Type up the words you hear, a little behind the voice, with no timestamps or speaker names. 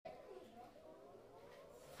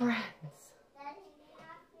friends.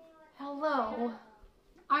 Hello,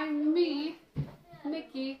 I'm me,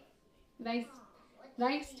 Nikki.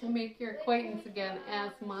 Nice to make your acquaintance again as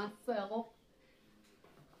myself.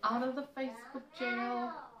 Out of the Facebook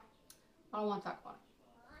jail. I don't want to talk about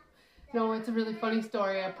it. No, it's a really funny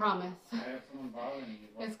story, I promise.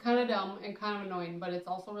 It's kind of dumb and kind of annoying, but it's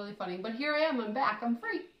also really funny. But here I am, I'm back, I'm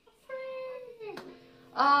free.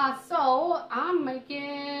 So I'm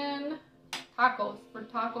making tacos for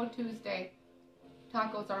Taco Tuesday.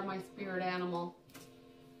 Tacos are my spirit animal.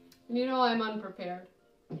 And you know I'm unprepared.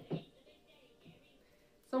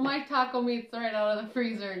 So my taco meat's right out of the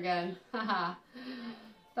freezer again. Haha.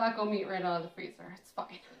 Taco meat right out of the freezer. It's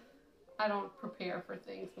fine. I don't prepare for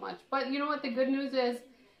things much. But you know what the good news is?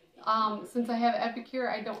 Since I have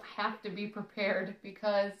Epicure, I don't have to be prepared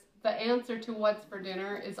because the answer to what's for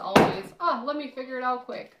dinner is always, oh, let me figure it out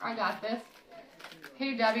quick. I got this.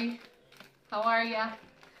 Hey, Debbie. How are ya?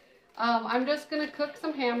 I'm just going to cook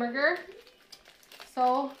some hamburger.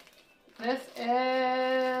 So this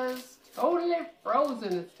is totally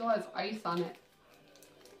frozen. It still has ice on it.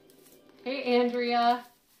 Hey, Andrea.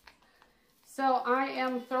 So I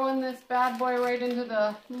am throwing this bad boy right into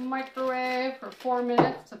the microwave for 4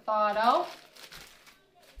 minutes to thaw it out.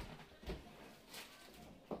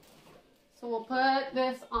 So we'll put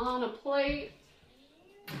this on a plate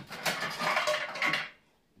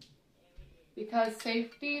because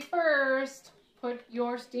safety first. Put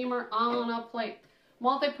your steamer on a plate.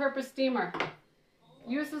 Multi-purpose steamer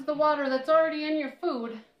uses the water that's already in your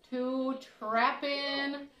food to trap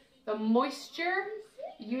in the moisture.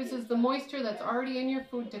 Uses the moisture that's already in your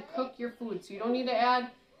food to cook your food. So you don't need to add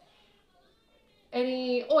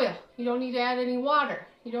any oil. You don't need to add any water.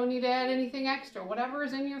 You don't need to add anything extra. Whatever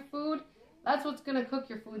is in your food, that's what's going to cook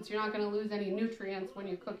your food, so you're not going to lose any nutrients when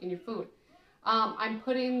you're cooking your food. I'm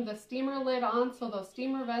putting the steamer lid on so those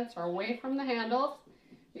steamer vents are away from the handles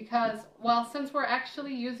because, well, since we're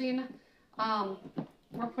actually using,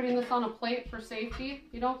 we're putting this on a plate for safety,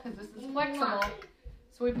 you know, because this is flexible.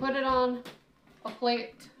 So we put it on a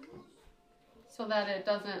plate so that it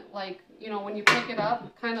doesn't, like, you know, when you pick it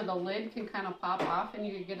up, kind of the lid can kind of pop off and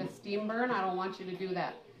you can get a steam burn. I don't want you to do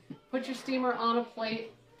that. Put your steamer on a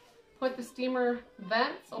plate. Put the steamer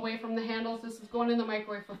vents away from the handles. This is going in the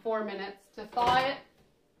microwave for 4 minutes to thaw it.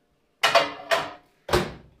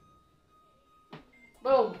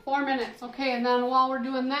 Boom, 4 minutes. Okay, and then while we're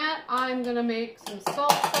doing that, I'm going to make some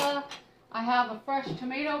salsa. I have a fresh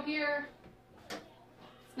tomato here.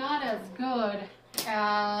 It's not as good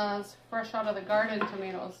as fresh out of the garden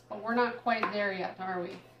tomatoes, but we're not quite there yet, are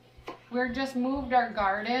we? We're just moved our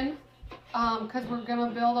garden because we're going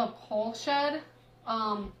to build a pole shed.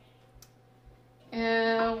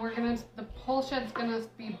 And the pole shed's gonna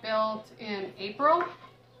be built in April,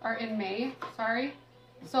 or in May, sorry.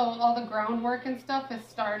 So all the groundwork and stuff is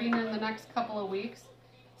starting in the next couple of weeks.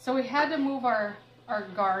 So we had to move our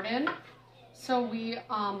garden. So we,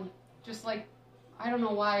 just like, I don't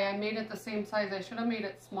know why I made it the same size. I should have made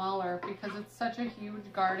it smaller because it's such a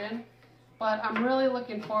huge garden. But I'm really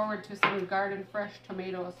looking forward to some garden fresh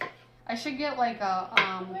tomatoes. I should get like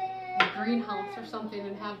a greenhouse or something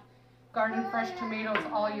and have garden fresh tomatoes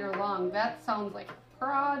all year long. That sounds like a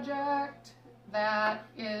project that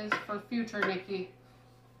is for future Nikki.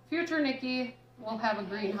 Future Nikki will have a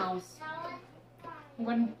greenhouse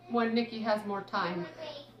when Nikki has more time.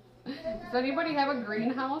 Does anybody have a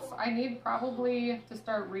greenhouse? I need probably to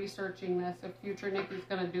start researching this if future Nikki's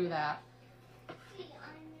gonna do that.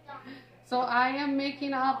 So I am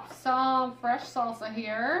making up some fresh salsa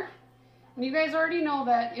here. And you guys already know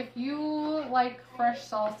that if you like fresh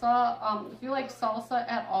salsa, if you like salsa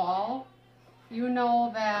at all, you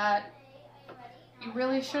know that you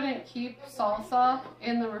really shouldn't keep salsa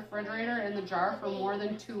in the refrigerator in the jar for more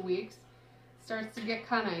than 2 weeks. It starts to get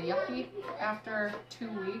kind of yucky after 2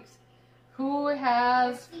 weeks. Who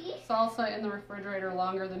has salsa in the refrigerator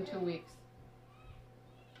longer than 2 weeks?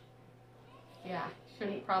 Yeah,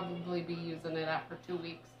 shouldn't probably be using it after 2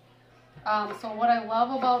 weeks. So what I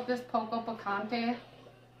love about this poco picante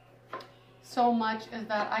so much is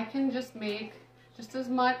that I can just make just as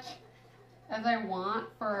much as I want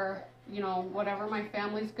for, you know, whatever my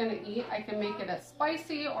family's gonna eat. I can make it as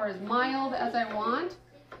spicy or as mild as I want.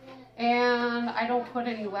 And I don't put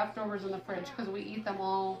any leftovers in the fridge because we eat them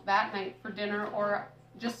all that night for dinner or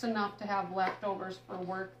just enough to have leftovers for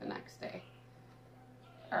work the next day.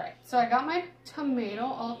 Alright, so I got my tomato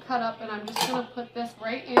all cut up and I'm just going to put this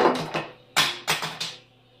right in.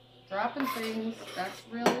 Dropping things, that's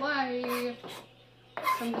real life.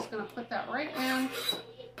 So I'm just going to put that right in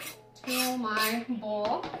to my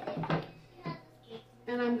bowl.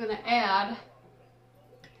 And I'm going to add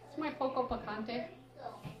It's my poco picante.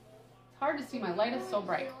 It's hard to see, my light is so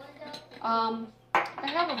bright. I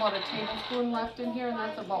have about a tablespoon left in here, and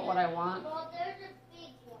that's about what I want.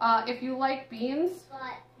 If you like beans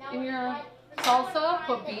in your salsa,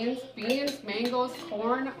 put beans, mangoes,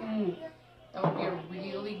 corn. That would be a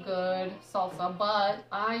really good salsa, but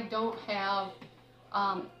I don't have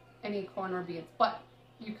any corn or beans. But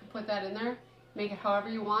you could put that in there, make it however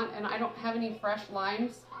you want, and I don't have any fresh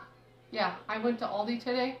limes. Yeah, I went to Aldi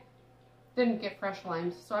today, didn't get fresh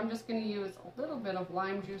limes, so I'm just going to use a little bit of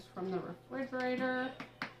lime juice from the refrigerator.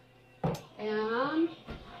 And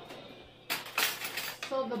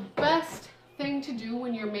so the best thing to do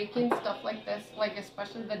when you're making stuff like this, like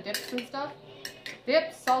especially the dips and stuff,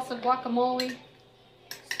 dips, salsa, guacamole,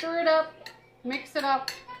 stir it up, mix it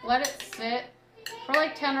up, let it sit for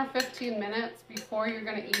like 10 or 15 minutes before you're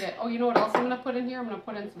going to eat it. Oh, you know what else I'm going to put in here? I'm going to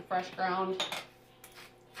put in some fresh ground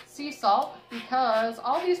sea salt, because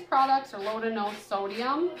all these products are low to no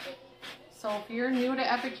sodium. So if you're new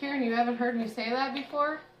to Epicure and you haven't heard me say that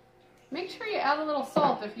before, make sure you add a little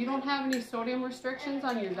salt. If you don't have any sodium restrictions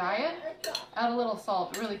on your diet, add a little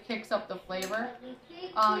salt. It really kicks up the flavor.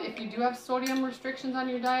 If you do have sodium restrictions on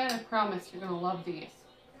your diet, I promise you're going to love these,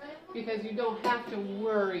 because you don't have to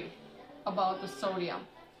worry about the sodium.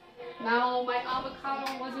 Now, my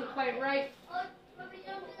avocado wasn't quite right.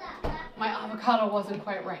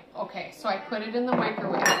 Okay, so I put it in the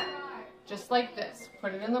microwave, just like this.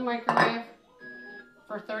 Put it in the microwave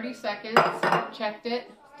for 30 seconds, checked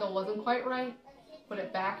it, still wasn't quite right. Put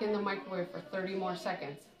it back in the microwave for 30 more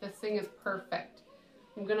seconds. This thing is perfect.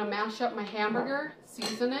 I'm gonna mash up my hamburger,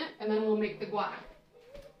 season it, and then we'll make the guac.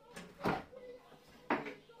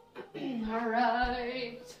 All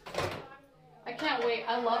right. I can't wait.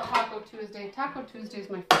 I love Taco Tuesday. Taco Tuesday is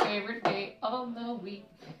my favorite day of the week.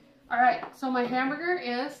 All right, so my hamburger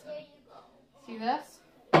is, see this?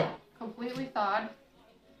 Completely thawed.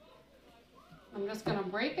 I'm just gonna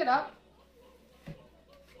break it up.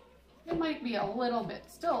 It might be a little bit,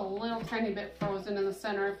 still a little tiny bit frozen in the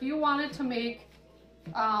center. If you wanted to make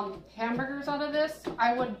hamburgers out of this,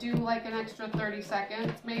 I would do like an extra 30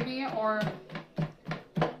 seconds maybe, or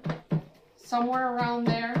somewhere around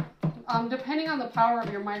there. Depending on the power of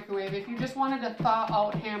your microwave. If you just wanted to thaw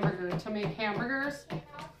out hamburger to make hamburgers,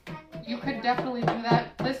 you could definitely do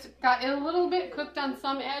that. This got a little bit cooked on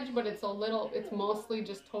some edge, but it's mostly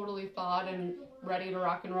just totally thawed and ready to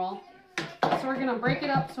rock and roll. So we're gonna break it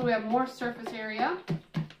up so we have more surface area.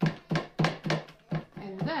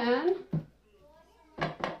 And then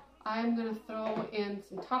I'm gonna throw in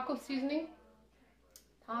some taco seasoning.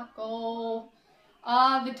 The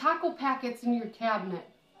taco packets in your cabinet.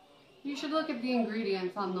 You should look at the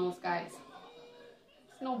ingredients on those guys.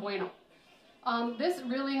 It's no bueno. This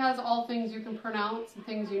really has all things you can pronounce and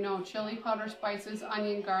things you know. Chili powder, spices,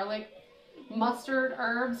 onion, garlic, mustard,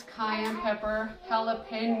 herbs, cayenne pepper,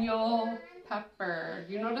 jalapeno pepper.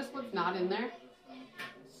 Do you notice what's not in there?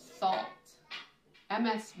 Salt,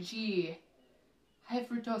 MSG, high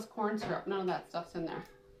fructose corn syrup. None of that stuff's in there.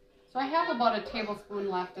 So I have about a tablespoon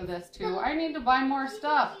left of this too. I need to buy more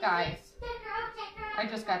stuff, guys. I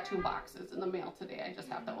just got 2 boxes in the mail today. I just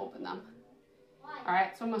have to open them. All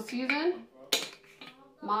right, so I'm gonna season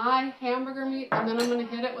my hamburger meat, and then I'm gonna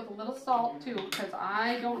hit it with a little salt too, because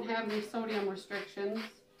I don't have any sodium restrictions.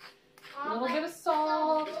 A little bit of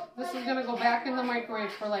salt. This is gonna go back in the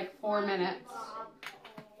microwave for like 4 minutes.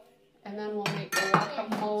 And then we'll make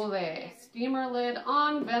guacamole. Steamer lid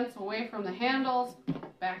on, vents away from the handles,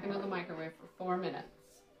 back into the microwave for 4 minutes.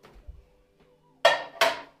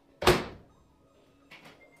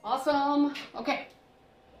 Awesome. Okay.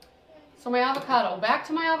 So my avocado. Back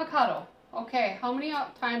to my avocado. Okay, how many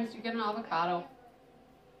times do you get an avocado?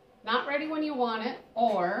 Not ready when you want it,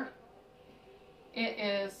 or it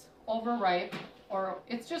is overripe, or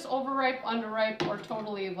it's just overripe, underripe, or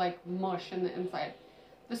totally like mush in the inside.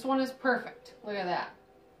 This one is perfect. Look at that.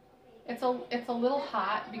 It's a little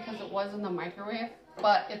hot because it was in the microwave,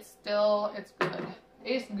 but it's good.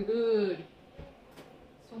 It's good.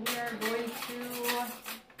 So we are going to,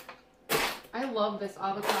 I love this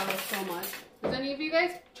avocado so much. Has any of you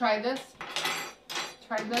guys tried this?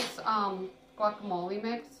 Tried this guacamole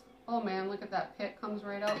mix? Oh man, look at that pit comes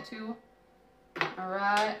right out too. All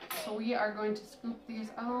right, so we are going to scoop these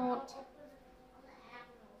out.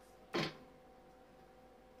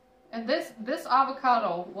 And this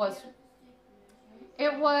avocado was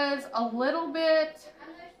a little bit,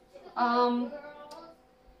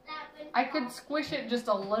 I could squish it just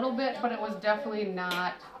a little bit, but it was definitely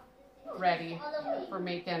not ready for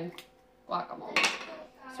making guacamole.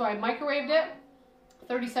 So I microwaved it,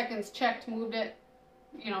 30 seconds, checked, moved it,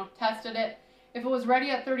 tested it, If it was ready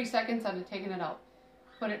at 30 seconds, I'd have taken it out.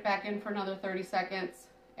 Put it back in for another 30 seconds,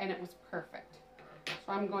 and it was perfect.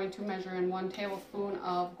 So I'm going to measure in 1 tablespoon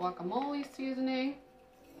of guacamole seasoning.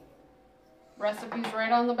 Recipe's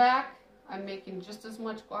right on the back. I'm making just as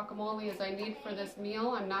much guacamole as I need for this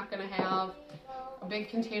meal. I'm not going to have a big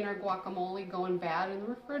container of guacamole going bad in the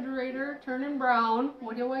refrigerator, turning brown.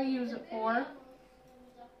 What do I use it for?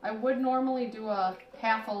 I would normally do a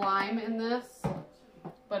half a lime in this,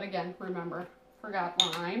 but again, remember, forgot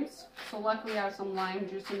limes. So luckily I have some lime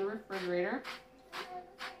juice in the refrigerator.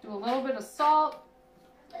 Do a little bit of salt.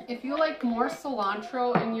 If you like more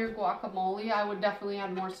cilantro in your guacamole, I would definitely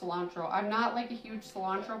add more cilantro. I'm not like a huge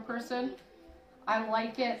cilantro person. I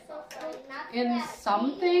like it in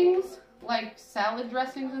some things, like salad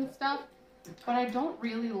dressings and stuff, but I don't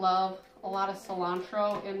really love a lot of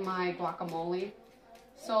cilantro in my guacamole.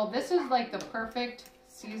 So this is like the perfect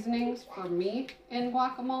seasonings for me in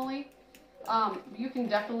guacamole. You can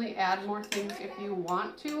definitely add more things if you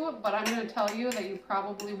want to, but I'm going to tell you that you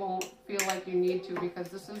probably won't feel like you need to because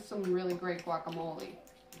this is some really great guacamole.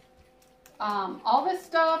 All this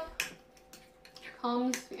stuff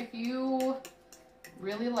comes, if you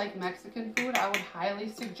really like Mexican food, I would highly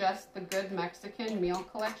suggest the Good Mexican Meal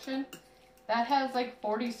Collection. That has like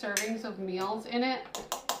 40 servings of meals in it.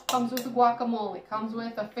 Comes with a guacamole, comes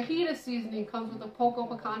with a fajita seasoning, comes with a poco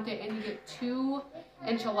picante, and you get 2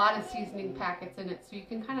 enchilada seasoning packets in it. So you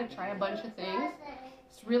can kind of try a bunch of things.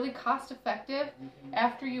 It's really cost effective.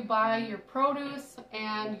 After you buy your produce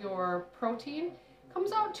and your protein, it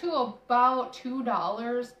comes out to about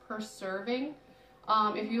 $2 per serving.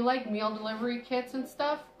 If you like meal delivery kits and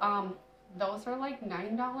stuff, those are like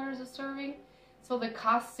 $9 a serving. So the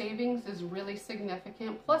cost savings is really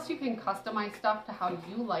significant. Plus you can customize stuff to how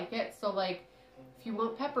you like it. So like if you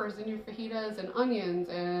want peppers in your fajitas and onions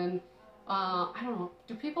and I don't know,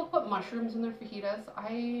 do people put mushrooms in their fajitas?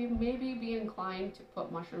 I maybe be inclined to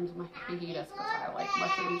put mushrooms in my fajitas because I like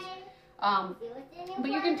mushrooms.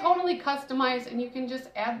 But you can totally customize and you can just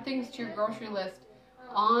add things to your grocery list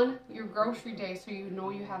on your grocery day so you know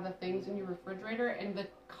you have the things in your refrigerator, and the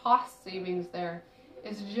cost savings there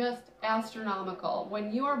is just astronomical.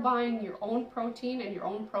 When you are buying your own protein and your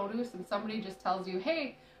own produce and somebody just tells you,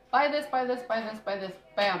 hey, buy this, buy this, buy this, buy this,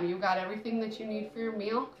 bam, you got everything that you need for your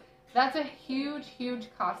meal. That's a huge, huge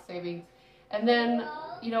cost savings. And then,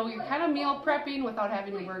 you know, you're kind of meal prepping without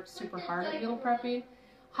having to work super hard at meal prepping.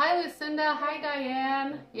 Hi, Lucinda. Hi,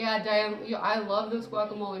 Diane. Yeah, Diane, I love this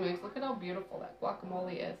guacamole mix. Look at how beautiful that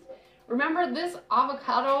guacamole is. Remember, this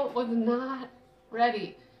avocado was not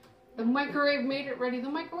ready. The microwave made it ready. The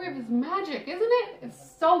microwave is magic, isn't it? It's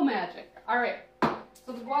so magic. All right,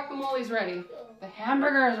 so the guacamole's ready. The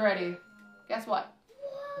hamburger is ready. Guess what?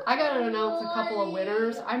 I got to announce a couple of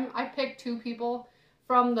winners. I picked 2 people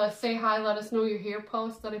from the Say Hi, Let Us Know You're Here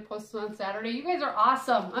post that I posted on Saturday. You guys are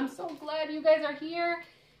awesome. I'm so glad you guys are here.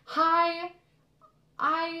 Hi.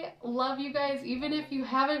 I love you guys, even if you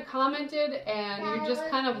haven't commented and you're just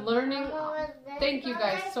kind of learning. Thank you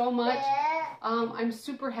guys so much. I'm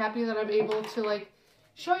super happy that I'm able to like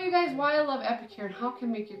show you guys why I love Epicure and how it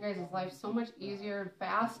can make your guys' life so much easier,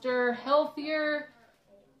 faster, healthier,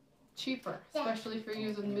 cheaper, especially if you're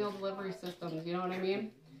using meal delivery systems, you know what I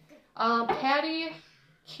mean? Patty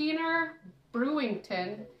Keener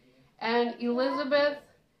Brewington and Elizabeth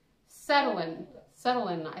Settlin,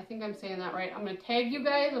 I think I'm saying that right. I'm going to tag you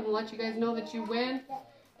guys. I'm going to let you guys know that you win.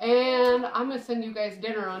 And I'm going to send you guys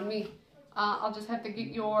dinner on me. I'll just have to get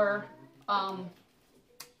your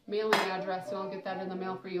mailing address and I'll get that in the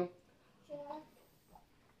mail for you.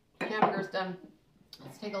 Hamburger's done.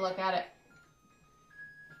 Let's take a look at it.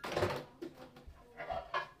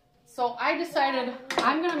 So I decided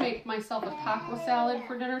I'm going to make myself a taco salad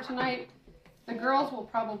for dinner tonight. The girls will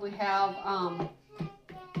probably have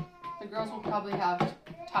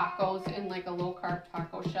tacos in like a low-carb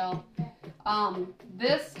taco shell.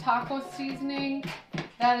 This taco seasoning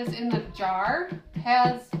that is in the jar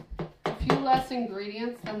has a few less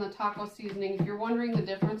ingredients than the taco seasoning. If you're wondering the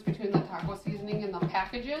difference between the taco seasoning in the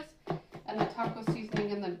packages and the taco seasoning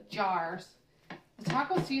in the jars, the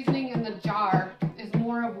taco seasoning in the jar is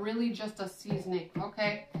more of really just a seasoning,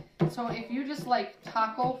 okay? So if you just like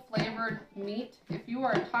taco flavored meat, if you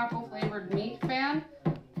are a taco flavored meat fan,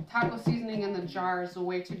 taco seasoning in the jar is the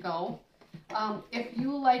way to go. If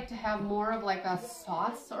you like to have more of like a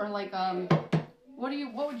sauce or like what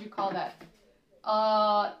would you call that?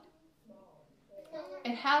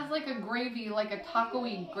 It has like a gravy, like a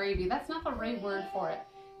taco-y gravy. That's not the right word for it.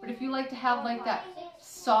 But if you like to have like that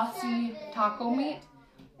saucy taco meat,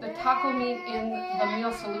 the taco meat in the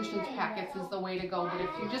Meal Solutions packets is the way to go. But if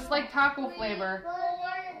you just like taco flavor,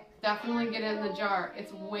 definitely get it in the jar.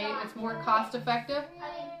 It's more cost effective.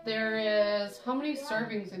 There is, how many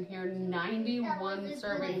servings in here? 91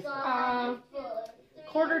 servings.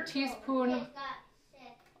 Quarter teaspoon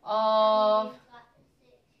of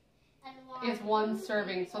is 1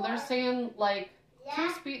 serving. So they're saying like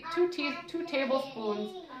 2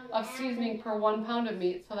 tablespoons of seasoning per 1 pound of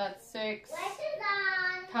meat. So that's 6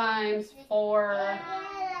 times 4.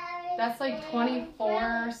 That's like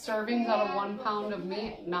 24 servings out of 1 pound of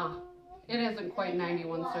meat. Nah, it isn't quite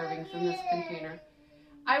 91 servings in this container.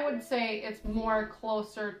 I would say it's more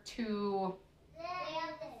closer to,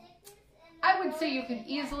 I would say you could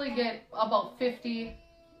easily get about 50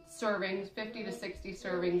 servings, 50 to 60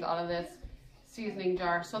 servings out of this seasoning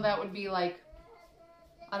jar. So that would be like,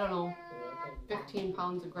 I don't know, 15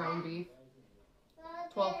 pounds of ground beef,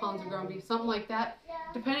 12 pounds of ground beef, something like that,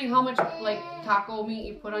 depending how much like taco meat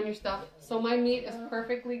you put on your stuff. So my meat is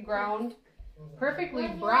perfectly browned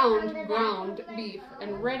ground beef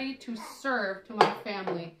and ready to serve to my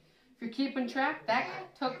family. If you're keeping track, that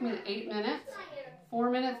took me 8 minutes, 4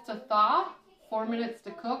 minutes to thaw, 4 minutes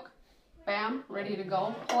to cook, bam, ready to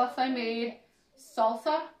go. Plus I made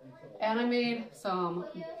salsa and I made some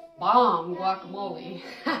bomb guacamole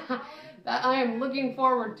that I am looking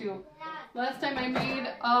forward to. Last time I made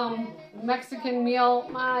Mexican meal,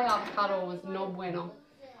 my avocado was no bueno.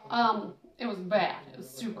 It was bad. It was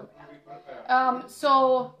super bad.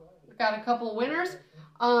 So got a couple of winners.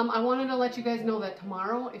 I wanted to let you guys know that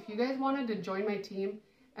tomorrow, if you guys wanted to join my team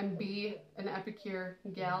and be an Epicure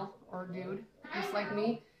gal or dude, just like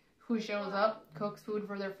me, who shows up, cooks food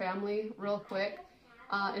for their family real quick,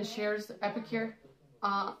 and shares Epicure,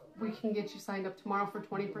 we can get you signed up tomorrow for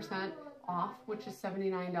 20% off, which is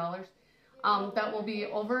 $79. That will be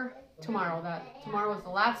over tomorrow. Tomorrow is the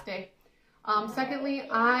last day. Secondly,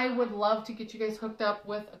 I would love to get you guys hooked up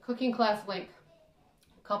with a cooking class link.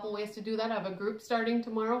 A couple ways to do that. I have a group starting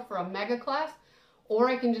tomorrow for a mega class, or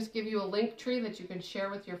I can just give you a link tree that you can share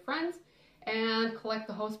with your friends and collect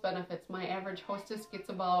the host benefits. My average hostess gets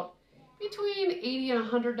about between $80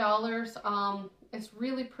 and $100. It's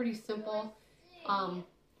really pretty simple.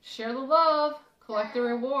 Share the love, collect the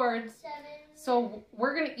rewards. So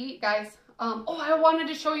we're gonna eat, guys. Oh, I wanted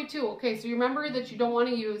to show you too. Okay, so you remember that you don't want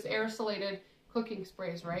to use aerosolated cooking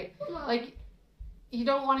sprays, right? Like, you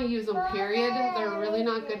don't want to use them, period. They're really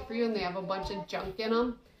not good for you, and they have a bunch of junk in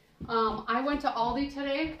them. I went to Aldi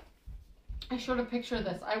today. I showed a picture of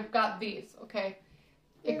this. I got these, okay?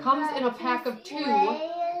 It comes in a pack of 2.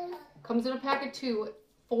 Comes in a pack of 2,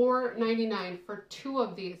 $4.99 for 2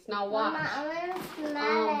 of these. Now watch.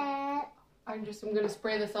 I'm going to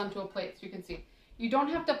spray this onto a plate so you can see. You don't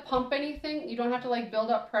have to pump anything. You don't have to like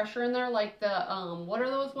build up pressure in there like the, what are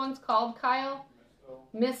those ones called, Kyle?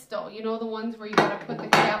 Misto. You know, the ones where you got to put the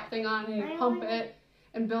cap thing on and you pump it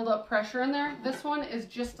and build up pressure in there. This one is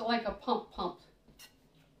just like a pump.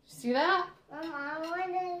 See that?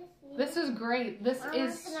 This is great. This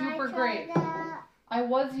is super great. I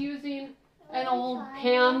was using an old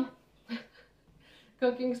Pam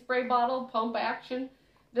cooking spray bottle, pump action.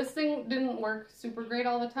 This thing didn't work super great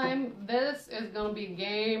all the time. This is going to be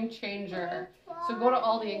game changer. So go to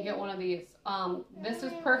Aldi and get one of these. This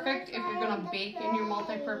is perfect if you're going to bake in your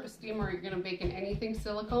multi-purpose steamer, or you're going to bake in anything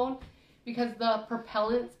silicone, because the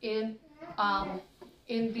propellants in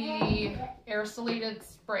the aerosolated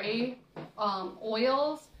spray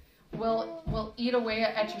oils will eat away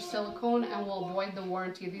at your silicone and will void the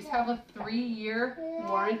warranty. These have a 3-year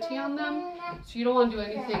warranty on them, so you don't want to do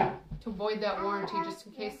anything to void that warranty just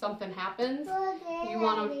in case something happens. You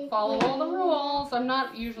want to follow all the rules. I'm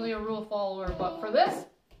not usually a rule follower, but for this,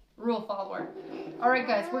 rule follower. Alright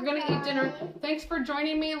guys, we're going to eat dinner. Thanks for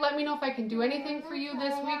joining me. Let me know if I can do anything for you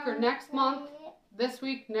this week or next month. This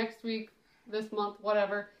week, next week, this month,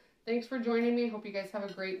 whatever. Thanks for joining me. Hope you guys have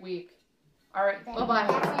a great week. Alright,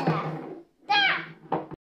 bye-bye.